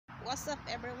What's up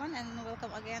everyone, and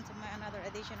welcome again to my another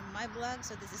edition of my blog.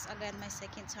 So this is again my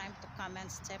second time to come and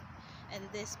step in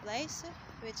this place,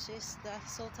 which is the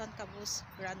Sultan Qaboos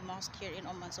Grand Mosque here in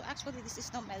Oman. So actually this is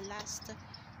not my last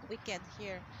weekend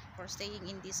here for staying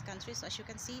in this country. So as you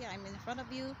can see, I'm in front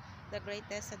of you, the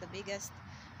greatest and the biggest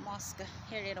mosque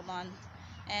here in Oman,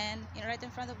 and right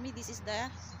in front of me, this is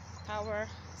the tower.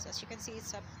 So as you can see,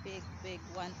 it's a big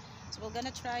one. So we're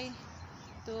gonna try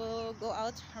to go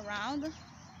out around,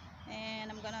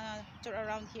 and I'm gonna tour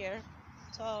around here.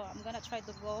 So I'm gonna try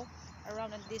to go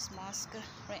around in this mosque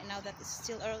right now that it's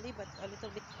still early but a little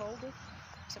bit cold.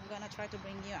 So I'm gonna try to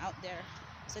bring you out there.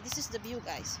 So this is the view,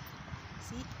 guys.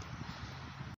 See?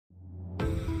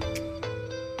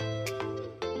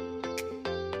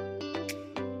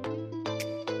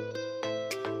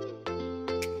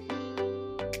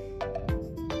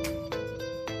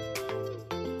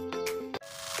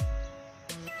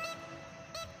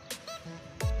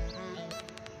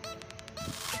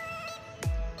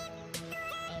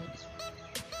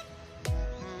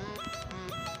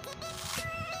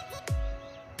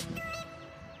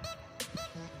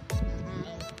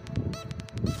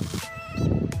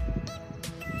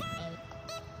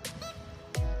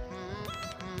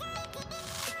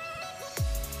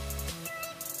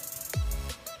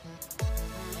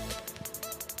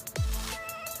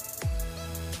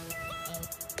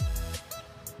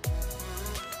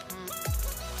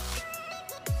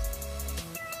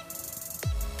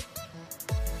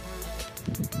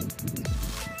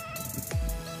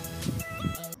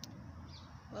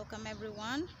 Welcome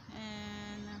everyone,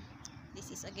 and this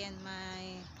is again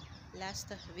my last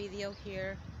video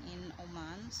here in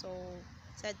Oman. So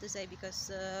sad to say,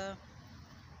 because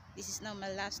this is now my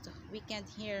last weekend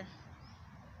here,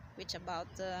 which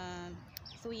about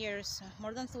 2 years,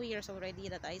 more than 2 years already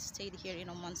that I stayed here in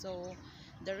Oman. So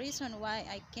the reason why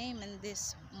I came in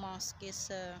this mosque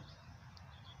is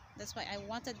that's why I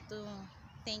wanted to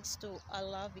thanks to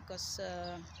Allah, because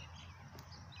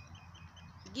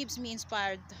it gives me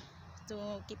inspired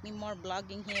to keep me more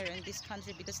blogging here in this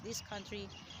country, because this country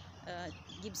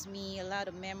gives me a lot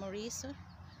of memories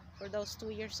for those 2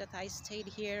 years that I stayed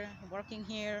here working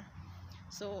here.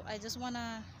 So I just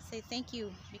wanna say thank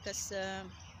you, because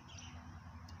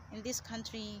in this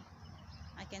country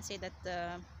I can say that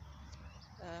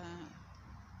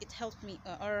it helped me,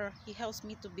 or he helps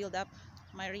me to build up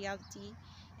my reality,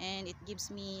 and it gives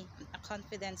me a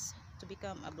confidence to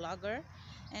become a blogger.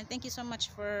 And thank you so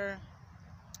much for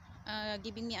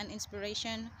giving me an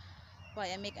inspiration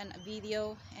why I make a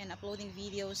video and uploading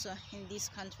videos in this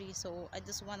country. So I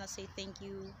just want to say thank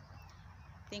you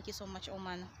so much,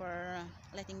 Oman, for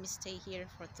letting me stay here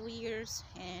for 2 years.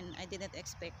 And I didn't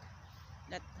expect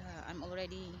that I'm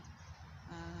already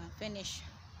finished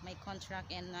my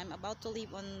contract, and I'm about to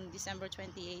leave on December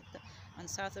 28th on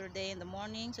Saturday in the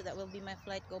morning. So that will be my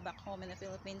flight go back home in the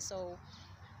Philippines. So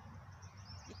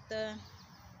it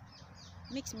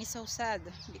makes me so sad,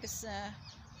 because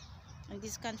in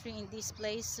this country, in this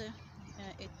place,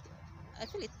 I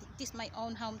feel it is my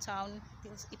own hometown.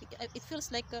 It feels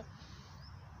like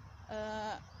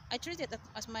I treat it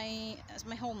as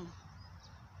my home.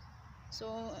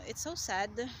 So it's so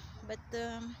sad, but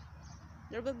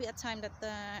there will be a time that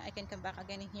I can come back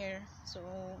again in here. So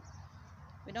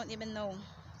we don't even know,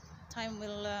 time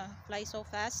will fly so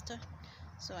fast.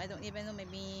 So I don't even know,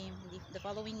 maybe the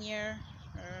following year,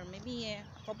 or maybe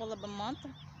a couple of a month.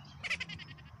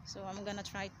 So I'm gonna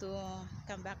try to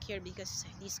come back here, because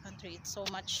this country, it's so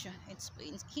much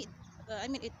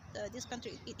this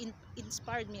country,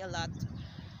 inspired me a lot.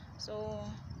 So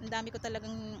ang dami ko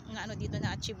talagang dito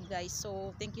na achieve, guys.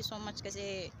 So thank you so much,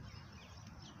 kasi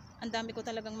ang dami ko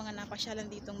talagang mga napasyalan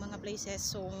ditong mga places.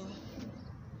 So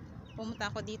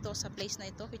pumunta ako dito sa place na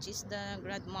ito, which is the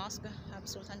Grand Mosque of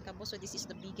Sultan Qaboos. So this is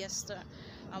the biggest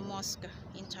mosque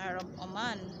in entire of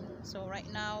Oman. So right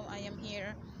now I am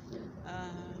here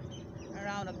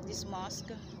around of this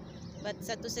mosque, but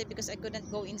sad to say, because I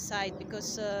couldn't go inside,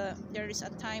 because there is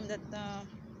a time that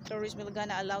tourists will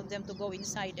gonna allow them to go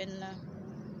inside, and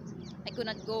I could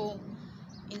not go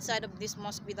inside of this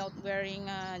mosque without wearing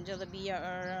jalabia,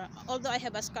 or although I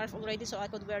have a scarf already, so I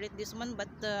could wear it this one,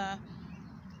 but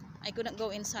I couldn't go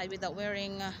inside without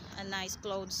wearing a nice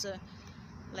clothes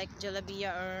like jalabia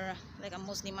or like a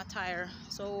Muslim attire.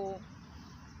 So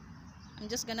I'm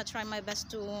just gonna try my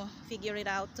best to figure it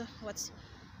out, what's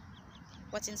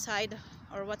inside,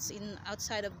 or what's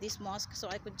outside of this mosque,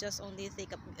 so I could just only take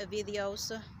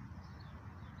videos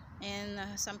and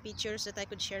some pictures that I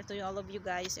could share to all of you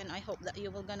guys. And I hope that you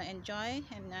will gonna enjoy,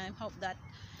 and I hope that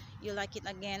you like it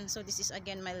again. So this is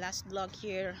again my last vlog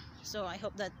here, so I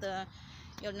hope that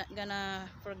you're not gonna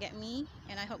forget me,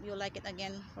 and I hope you like it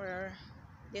again for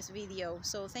this video.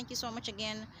 So thank you so much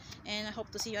again, and I hope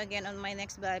to see you again on my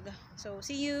next vlog. So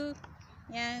see you.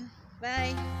 Yan.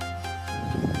 Bye.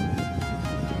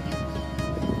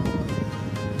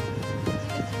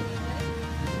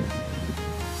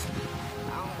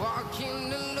 I'm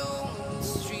walking alone, the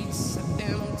streets are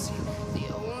empty.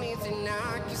 The only thing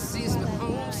I can see is my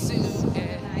own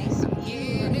silhouette. I'm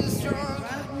getting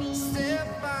stronger,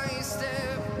 step by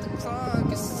step. The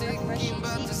clock is ticking,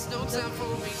 but there's no time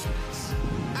for regrets.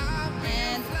 I've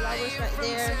been flying from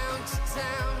town to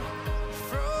town,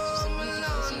 from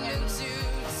London to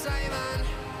Taiwan.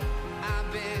 I've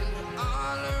been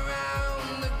all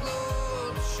around the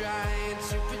globe trying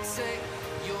to protect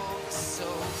your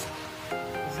soul.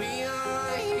 We are